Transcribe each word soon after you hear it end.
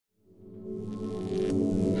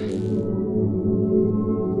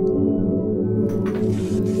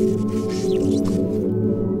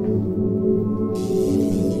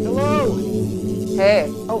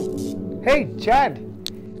Chad,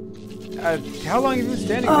 how long have you been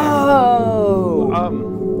standing there? Oh,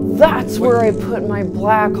 that's where I put my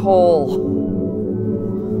black hole.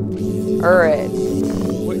 All right.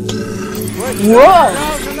 What? Whoa!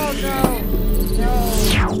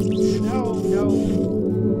 No.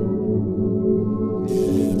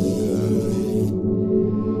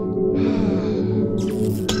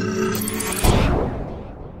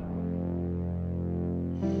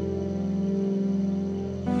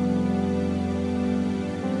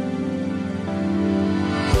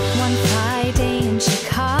 One Friday in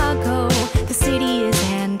Chicago, the city is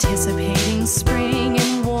anticipating spring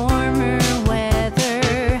and warmer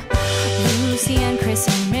weather. Lucianne, Chris,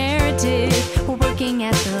 and Meredith were working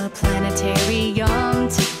at the planetarium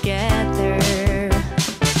together.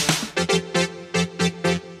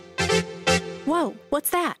 Whoa,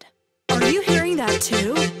 what's that? Are you hearing that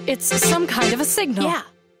too? It's some kind of a signal. Yeah.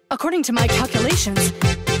 According to my calculations,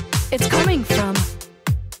 it's coming from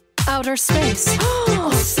outer space.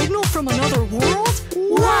 A signal from another world?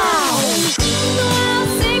 Wow! The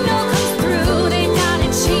signal comes through, they gotta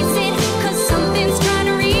chase it, 'cause something's trying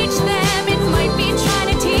to reach them. It might be trying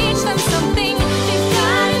to teach them something. They've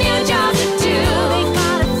got a new job to do. They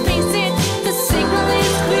gotta face it, the signal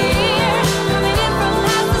is clear, coming in from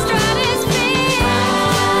past the stratosphere.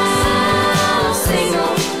 Wow,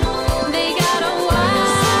 signal. They got a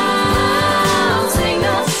wow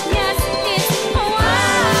signal. Yes, it's a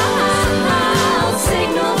wow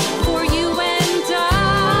signal for you and I.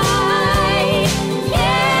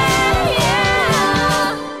 Yeah, yeah.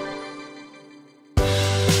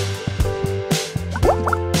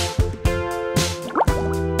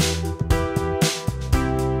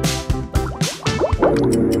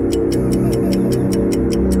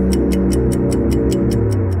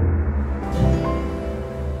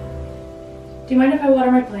 Do you mind if I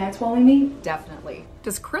water my plants while we meet? Definitely.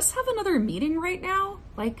 Does Chris have another meeting right now?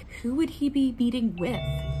 Like, who would he be meeting with?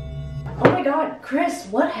 Oh my god, Chris,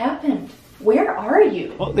 what happened? Where are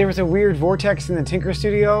you? Well, there was a weird vortex in the Tinker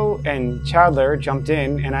Studio, and Chadler jumped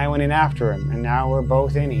in, and I went in after him, and now we're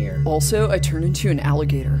both in here. Also, I turned into an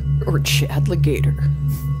alligator. Or Chadligator.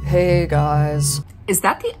 Hey, guys. Is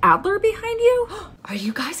that the Adler behind you? Are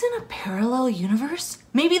you guys in a parallel universe?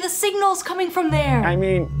 Maybe the signal's coming from there. I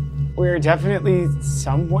mean, we're definitely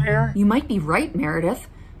somewhere. You might be right, Meredith.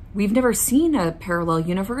 We've never seen a parallel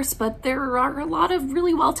universe, but there are a lot of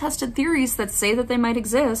really well-tested theories that say that they might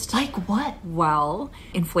exist. Like what? Well,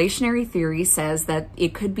 inflationary theory says that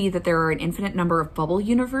it could be that there are an infinite number of bubble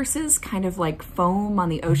universes, kind of like foam on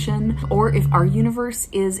the ocean. Or if our universe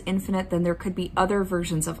is infinite, then there could be other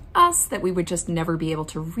versions of us that we would just never be able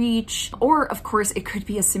to reach. Or, of course, it could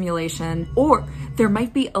be a simulation. Or there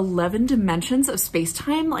might be 11 dimensions of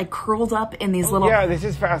space-time, like curled up in these little... Yeah, this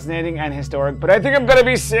is fascinating and historic, but I think I'm gonna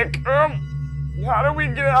be sick. How do we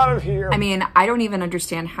get out of here? I mean, I don't even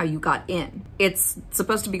understand how you got in. It's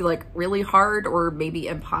supposed to be like really hard or maybe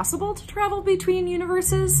impossible to travel between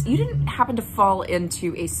universes. You didn't happen to fall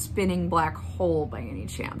into a spinning black hole by any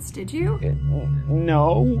chance, did you?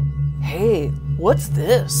 No. Hey, what's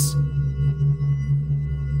this?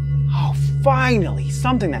 Oh, finally,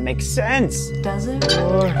 something that makes sense. Does it?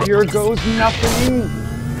 Oh, here goes nothing.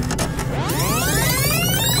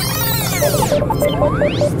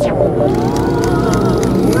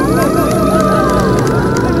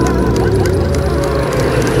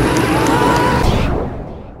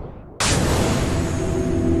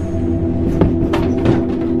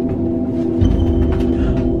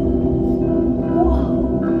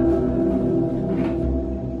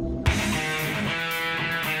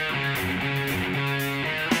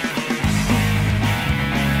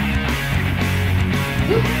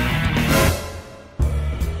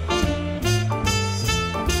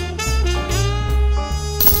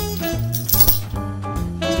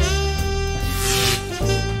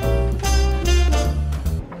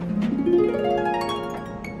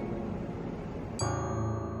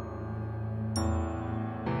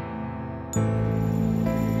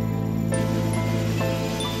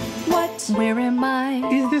 Where am I?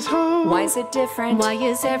 Is this home? Why is it different? Why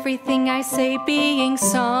is everything I say being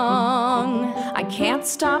sung? I can't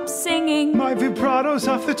stop singing. My vibrato's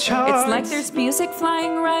off the charts. It's like there's music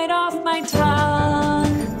flying right off my tongue.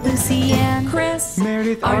 Lucianne, Chris,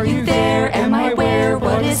 Meredith, are you there? Am I where?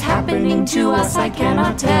 What is happening to us? I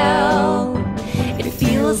cannot tell. It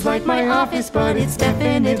feels like my office, but it's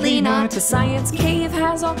definitely not. The science cave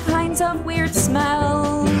has all kinds of weird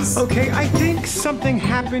smells. Okay, I think something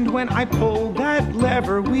happened when I pulled that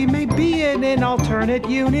lever. We may be in an alternate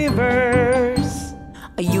universe.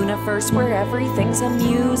 A universe where everything's a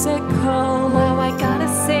musical. Wow, I gotta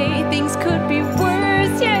say, things could be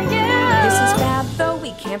worse. Yeah, yeah. This is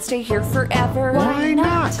can't stay here forever. Why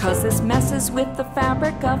not? Cause this messes with the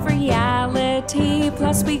fabric of reality.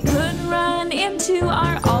 Plus we could run into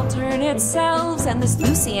our alternate selves, and this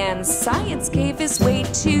Lucianne science cave is way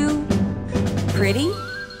too pretty.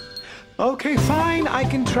 Okay, fine, I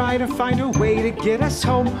can try to find a way to get us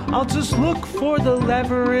home. I'll just look for the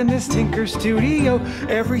lever in this Tinker studio.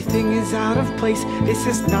 Everything is out of place, this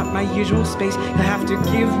is not my usual space. You'll have to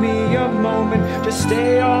give me a moment to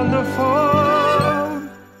stay on the phone.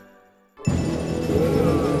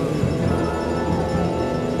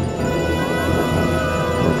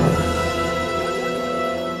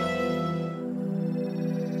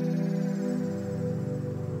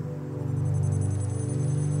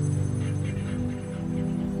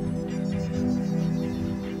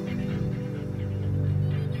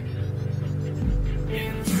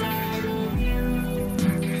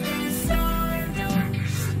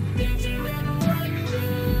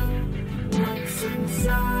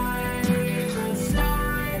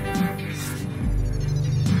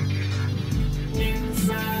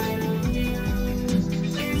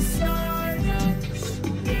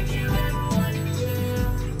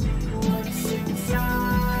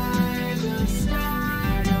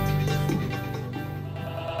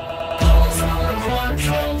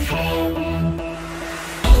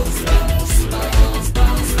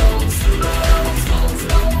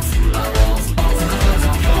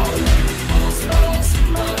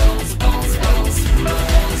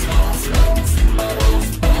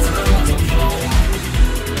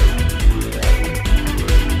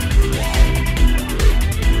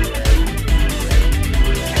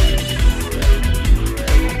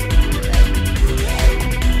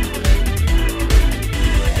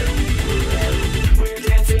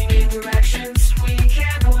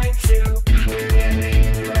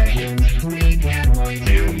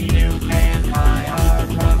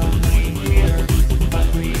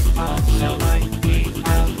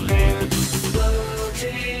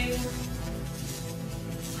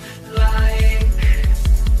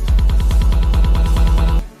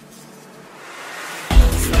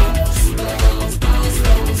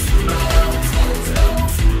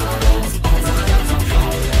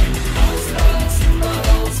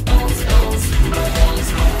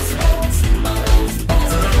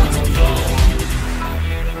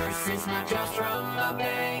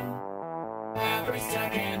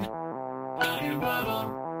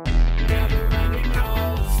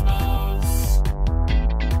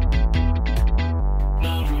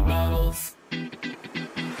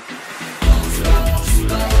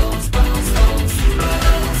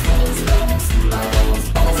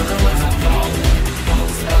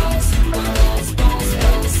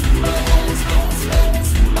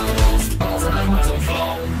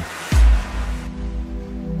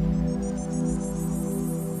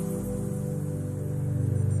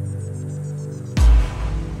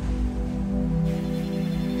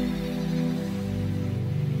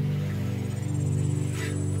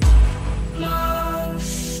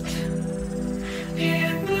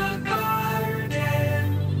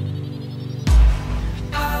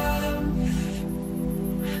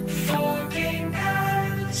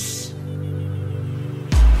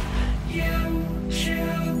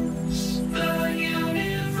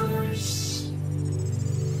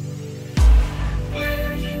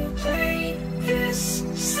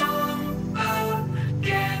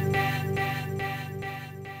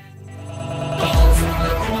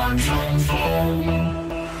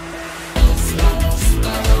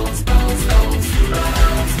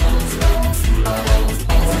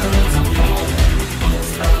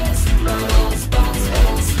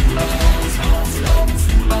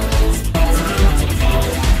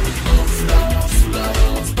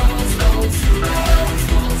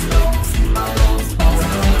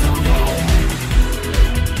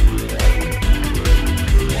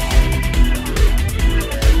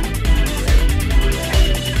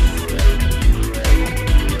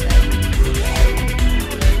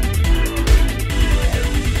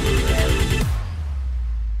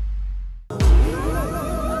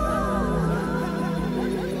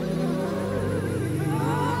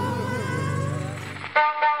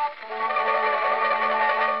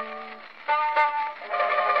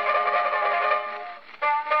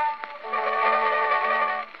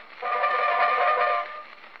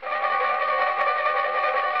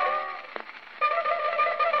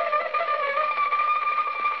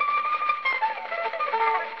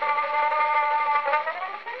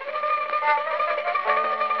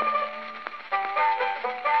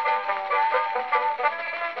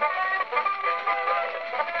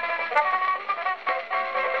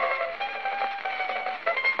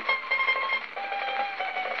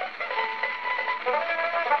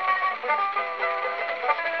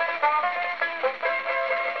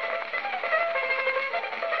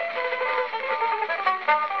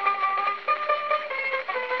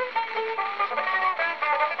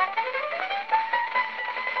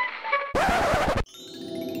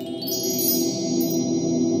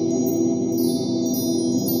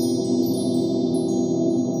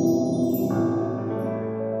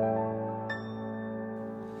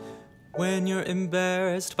 you're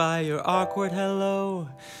embarrassed by your awkward hello,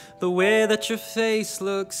 the way that your face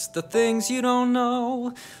looks, the things you don't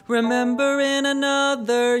know. Remember, in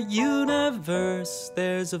another universe,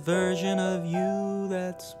 there's a version of you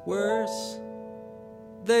that's worse.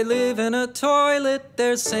 They live in a toilet,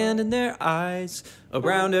 there's sand in their eyes.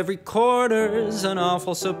 Around every corner's an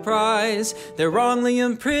awful surprise. They're wrongly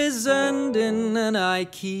imprisoned in an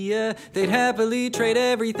IKEA. They'd happily trade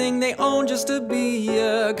everything they own just to be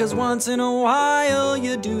ya. 'Cause once in a while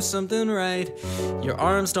you do something right. Your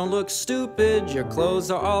arms don't look stupid, your clothes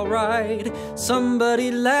are alright.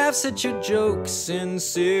 Somebody laughs at your jokes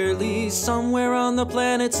sincerely. Somewhere on the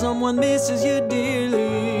planet someone misses you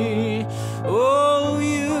dearly. Oh,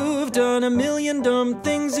 you've done a million dumb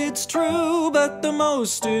things, it's true, but the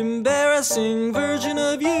most embarrassing version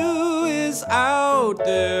of you is out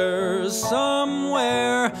there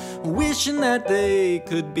somewhere, wishing that they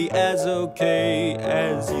could be as okay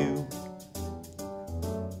as you.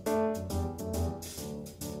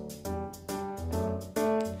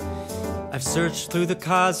 I've searched through the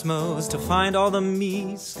cosmos to find all the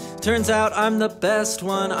me's. Turns out I'm the best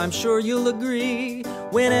one, I'm sure you'll agree.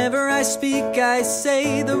 Whenever I speak, I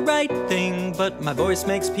say the right thing, but my voice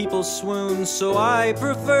makes people swoon, so I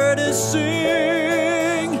prefer to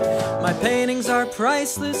sing. My paintings are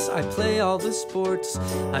priceless, I play all the sports.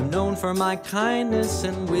 I'm known for my kindness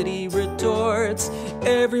and witty retorts.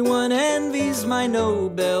 Everyone envies my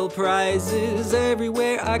Nobel Prizes.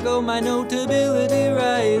 Everywhere I go, my notability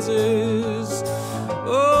rises.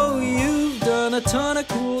 Oh, you've done a ton of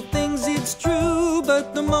cool things, it's true,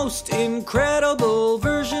 but the most incredible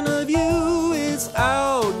version of you is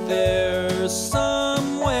out there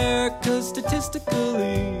somewhere. 'Cause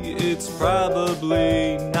statistically, it's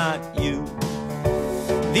probably not you.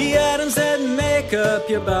 The atoms that make up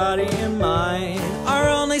your body and mind are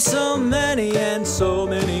only so many and so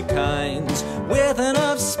many kinds. With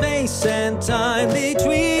enough space and time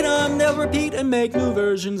between them, they'll repeat and make new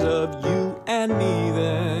versions of you and me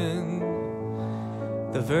then.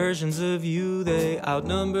 The versions of you, they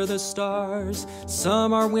outnumber the stars.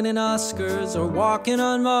 Some are winning Oscars or walking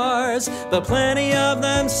on Mars, but plenty of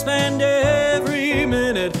them spend every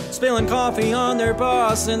minute spilling coffee on their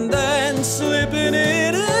boss and then slipping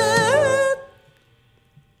it in.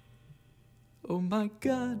 Oh my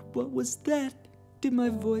God, what was that? Did my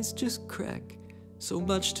voice just crack? So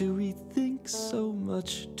much to rethink, so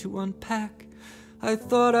much to unpack. I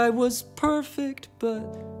thought I was perfect, but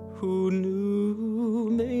who knew?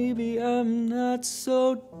 Maybe I'm not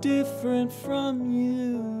so different from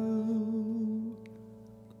you.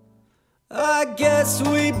 I guess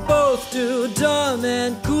we both do dumb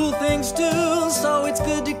and cool things too, so it's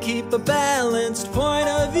good to keep a balanced point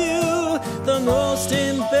of view. The most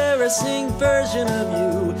embarrassing version of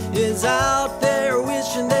you is out there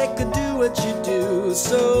wishing they could do what you do.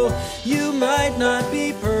 So you might not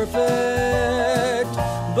be perfect,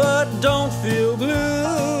 but don't feel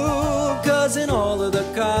blue, 'cause in all of the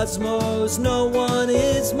cosmos, no one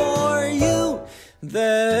is more you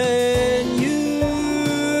than you.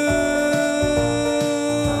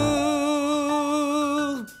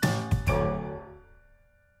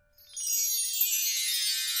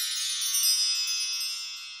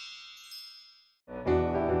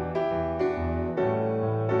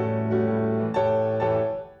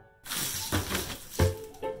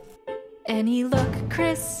 Any look,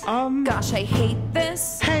 Chris? Gosh, I hate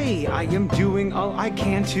this. Hey, I am doing all I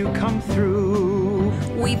can to come through.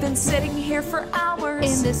 We've been sitting here for hours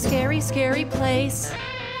In this scary, scary place.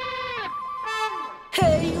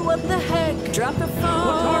 Hey, what the heck? Drop the phone.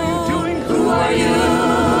 What are you doing? Who are you?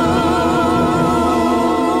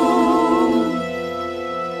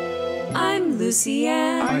 I'm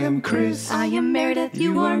Lucianne. I am Chris. I am Meredith.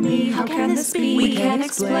 You are me. How can this be? We can't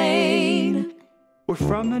explain. We're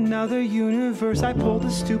from another universe. I pulled a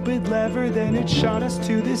stupid lever, then it shot us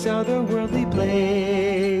to this otherworldly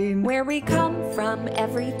plane. Where we come from,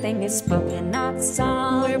 everything is spoken, not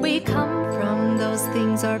sung. Where we come from, those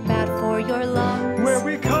things are bad for your lungs. Where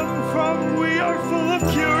we come from, we are full of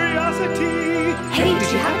curiosity. Hey, did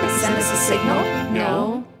you happen to send us a signal?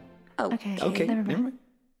 No. Oh, Okay, never never mind. mind.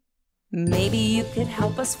 maybe you could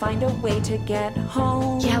help us find a way to get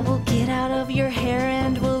home. Yeah, we'll get out of your hair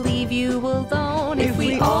and we'll leave you alone. If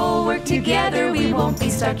we all work together, we won't be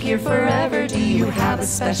stuck here forever. Do you have a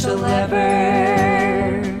special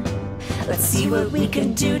lever? Let's see what we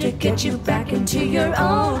can do to get you back into your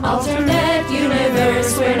own alternate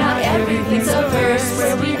universe, where not everything's a verse,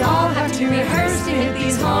 where we all have to rehearse to hit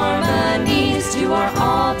these harmonies to our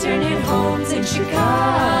alternate homes in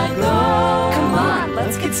Chicago. Come on,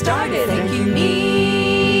 let's get started. Thank you, me.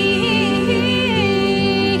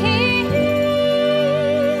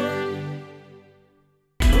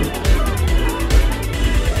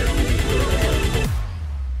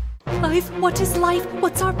 What is life?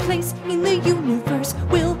 What's our place in the universe?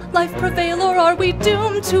 Will life prevail or are we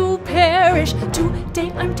doomed to perish?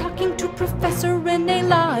 Today I'm talking to Professor Renee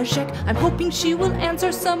Lajek. I'm hoping she will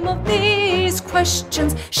answer some of these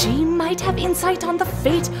questions. She might have insight on the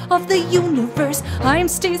fate of the universe. I'm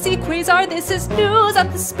Stacy Quasar, this is news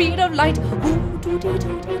at the speed of light.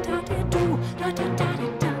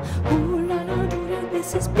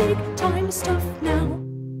 This is big time stuff now.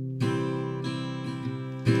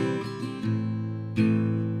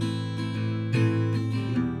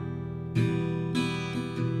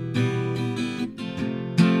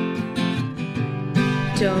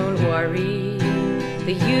 Don't worry,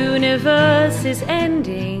 the universe is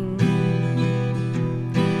ending.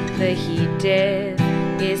 The heat death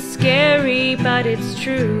is scary, but it's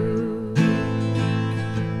true.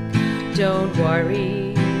 Don't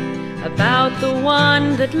worry about the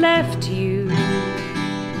one that left you.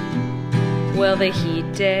 Well, the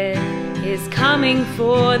heat death is coming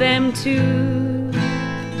for them too.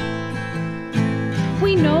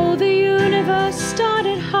 We know the universe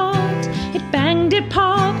started hot. It banged, it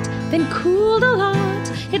popped, then cooled a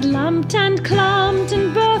lot. It lumped and clumped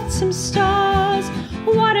and birthed some stars.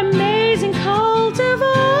 What amazing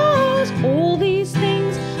cultivars! All these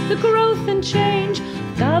things, the growth and change,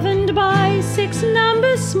 governed by 6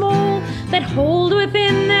 numbers small that hold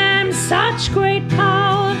within them such great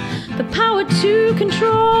power, the power to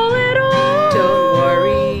control it all. Don't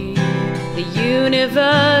worry, the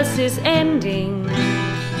universe is ending.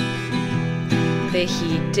 The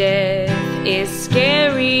heat death is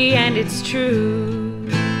scary and it's true.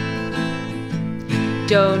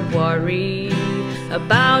 Don't worry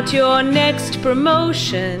about your next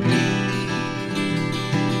promotion.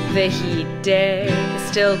 The heat death is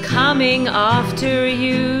still coming after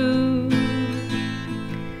you.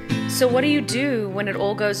 So what do you do when it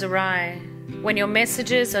all goes awry? When your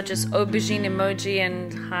messages are just aubergine emoji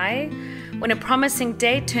and hi? When a promising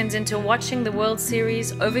date turns into watching the World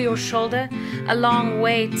Series over your shoulder, a long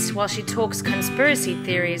wait while she talks conspiracy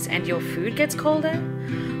theories and your food gets colder?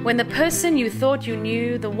 When the person you thought you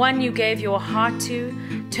knew, the one you gave your heart to,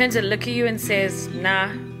 turns a look at you and says, nah,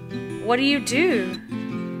 what do you do?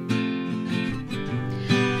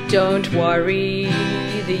 Don't worry,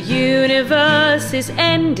 the universe is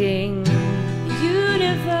ending.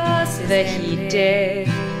 The heat death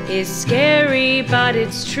is scary, but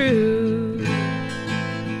it's true.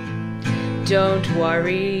 Don't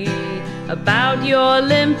worry about your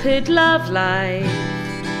limpid love life.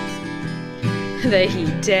 The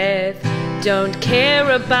heat death don't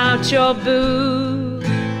care about your boo.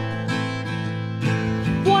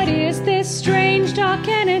 What is this strange dark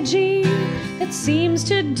energy that seems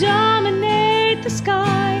to dominate the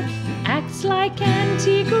sky? Acts like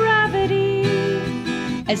anti-gravity,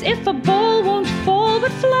 as if a ball won't fall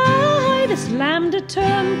but fly. This lambda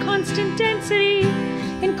term, constant density,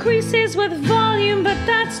 increases with volume, but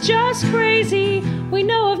that's just crazy. We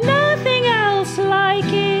know of nothing else like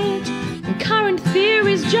it, and current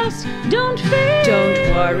theories just don't fit.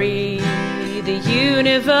 Don't worry, the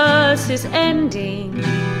universe is ending.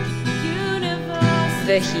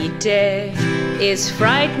 The heat death is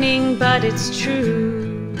frightening, but it's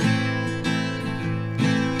true.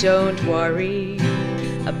 Don't worry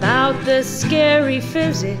about the scary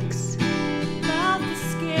physics.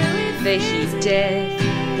 The heat death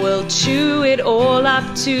will chew it all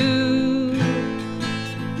up too.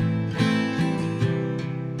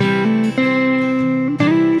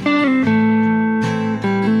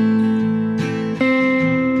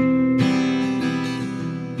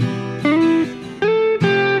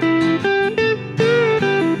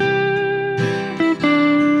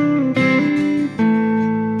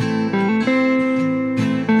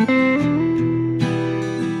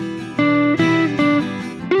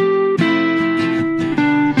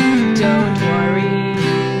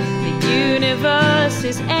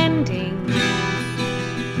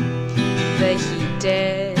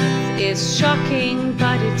 Shocking,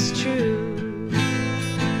 but it's true.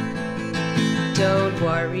 Don't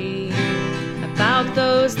worry about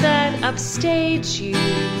those that upstage you.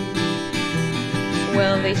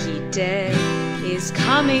 Well, the heat death is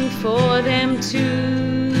coming for them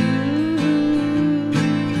too.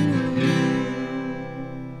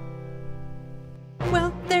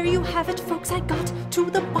 Well, there you have it, folks. I got to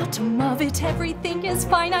the bottom of it. Everything is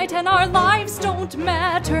finite and our lives don't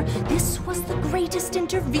matter. This was the greatest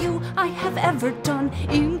interview I have ever done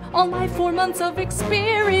in all my 4 months of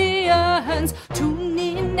experience. Tune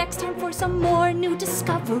in next time for some more new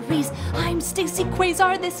discoveries. I'm Stacy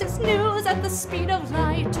Quasar. This is news at the speed of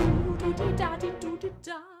light.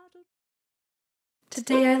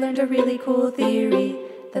 Today I learned a really cool theory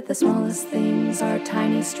that the smallest things are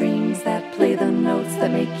tiny strings that play the notes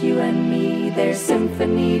that make you and me. Their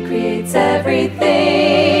symphony creates everything.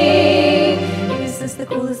 Is this the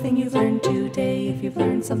coolest thing you've learned today? If you've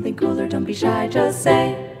learned something cooler, don't be shy, just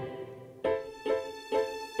say.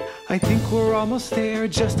 I think we're almost there,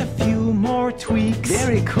 just a few more tweaks.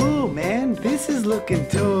 Very cool, man. This is looking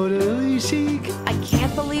totally chic. I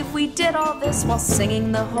can't believe we did all this while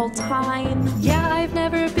singing the whole time. Yeah, I've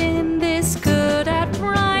never been this good at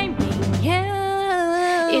rhyming.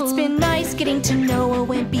 Yeah. It's been nice getting to know a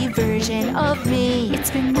wimpy version of me. It's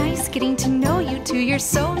been nice getting to know you too. You're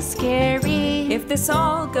so scary. If this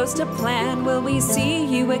all goes to plan, will we see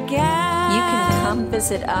you again? You can come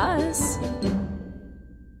visit us.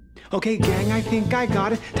 Okay, gang, I think I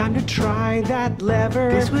got it. Time to try that lever.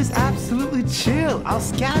 This was absolutely chill. I'll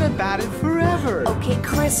scat about it forever. Okay,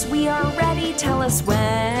 Chris, we are ready. Tell us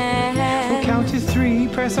when. We'll count to 3,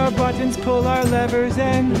 press our buttons, pull our levers,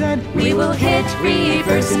 and then we will hit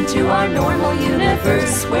reverse into our normal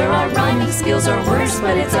universe, where our rhyming skills are worse,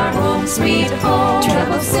 but it's our home sweet home.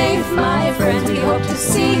 Travel safe, my friend. We hope to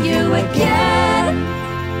see you again.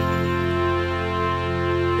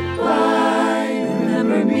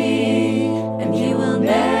 Remember me, and you will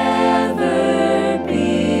never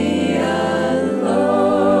be alone.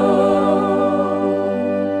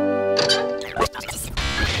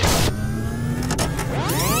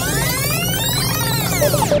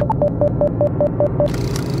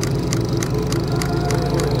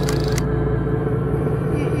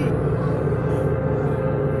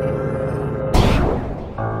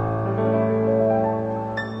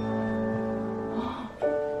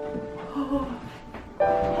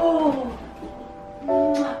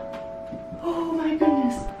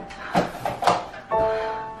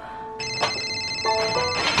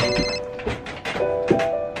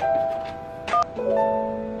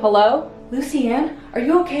 Hello? Lucianne, are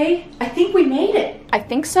you okay? I think we made it. I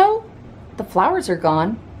think so. The flowers are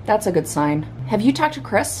gone. That's a good sign. Have you talked to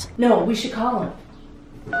Chris? No, we should call him.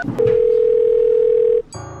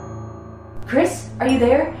 Chris, are you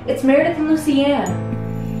there? It's Meredith and Lucianne.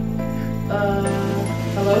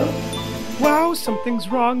 Hello? wow, something's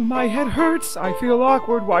wrong. My head hurts. I feel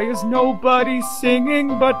awkward. Why is nobody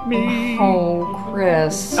singing but me? Oh,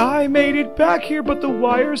 Chris. I made it back here, but the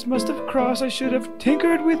wires must have crossed. I should have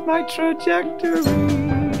tinkered with my trajectory.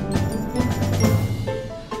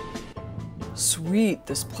 Sweet,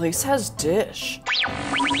 this place has dish.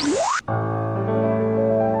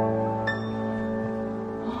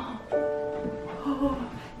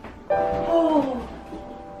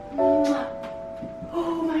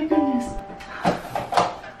 Oh my goodness.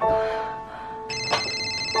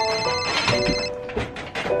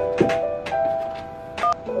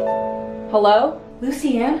 Hello?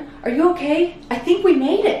 Lucianne, are you okay? I think we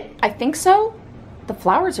made it. I think so. The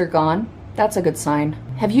flowers are gone. That's a good sign.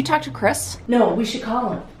 Have you talked to Chris? No, we should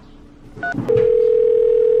call him.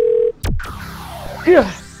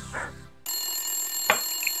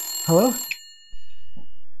 Hello?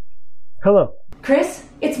 Hello. Chris,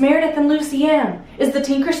 it's Meredith and Lucianne. Is the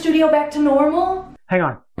Tinker Studio back to normal? Hang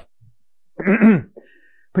on.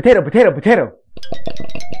 Potato, potato, potato.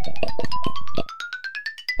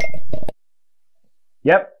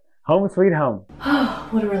 Yep, home sweet home. Oh,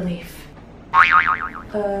 what a relief.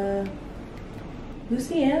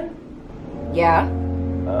 Lucianne? Yeah?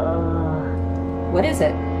 What is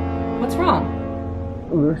it? What's wrong?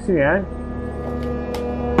 Lucianne?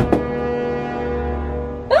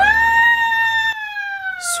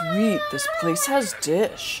 Sweet, this place has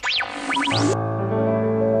dish.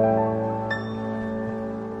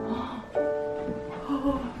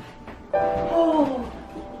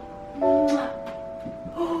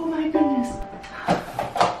 Oh my goodness.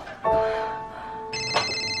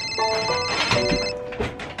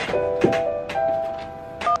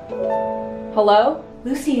 Hello?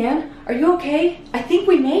 Lucianne, are you okay? I think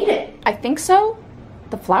we made it. I think so.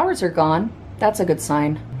 The flowers are gone. That's a good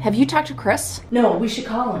sign. Have you talked to Chris? No, we should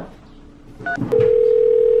call him.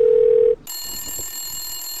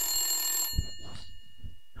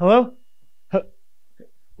 Hello?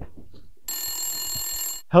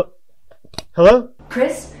 Hello?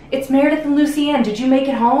 Chris, it's Meredith and Lucianne. Did you make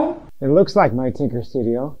it home? It looks like my Tinker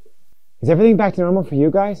Studio. Is everything back to normal for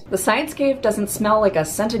you guys? The science cave doesn't smell like a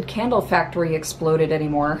scented candle factory exploded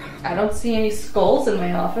anymore. I don't see any skulls in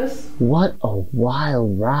my office. What a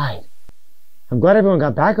wild ride. I'm glad everyone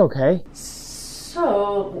got back okay.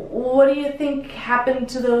 So, what do you think happened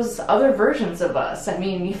to those other versions of us? I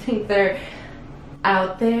mean, you think they're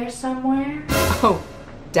out there somewhere? Oh,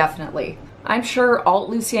 definitely. I'm sure Alt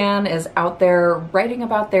Lucianne is out there writing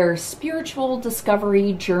about their spiritual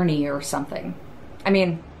discovery journey or something. I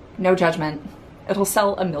mean, no judgment. It'll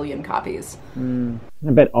sell 1 million copies. I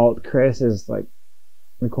bet Alt Chris is, like,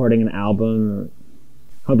 recording an album.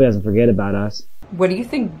 Hope he doesn't forget about us. What do you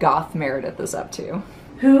think Goth Meredith is up to?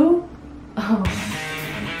 Who? Oh.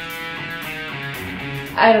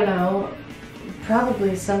 I don't know.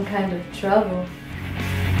 Probably some kind of trouble.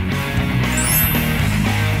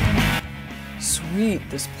 Sweet,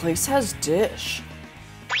 this place has dish.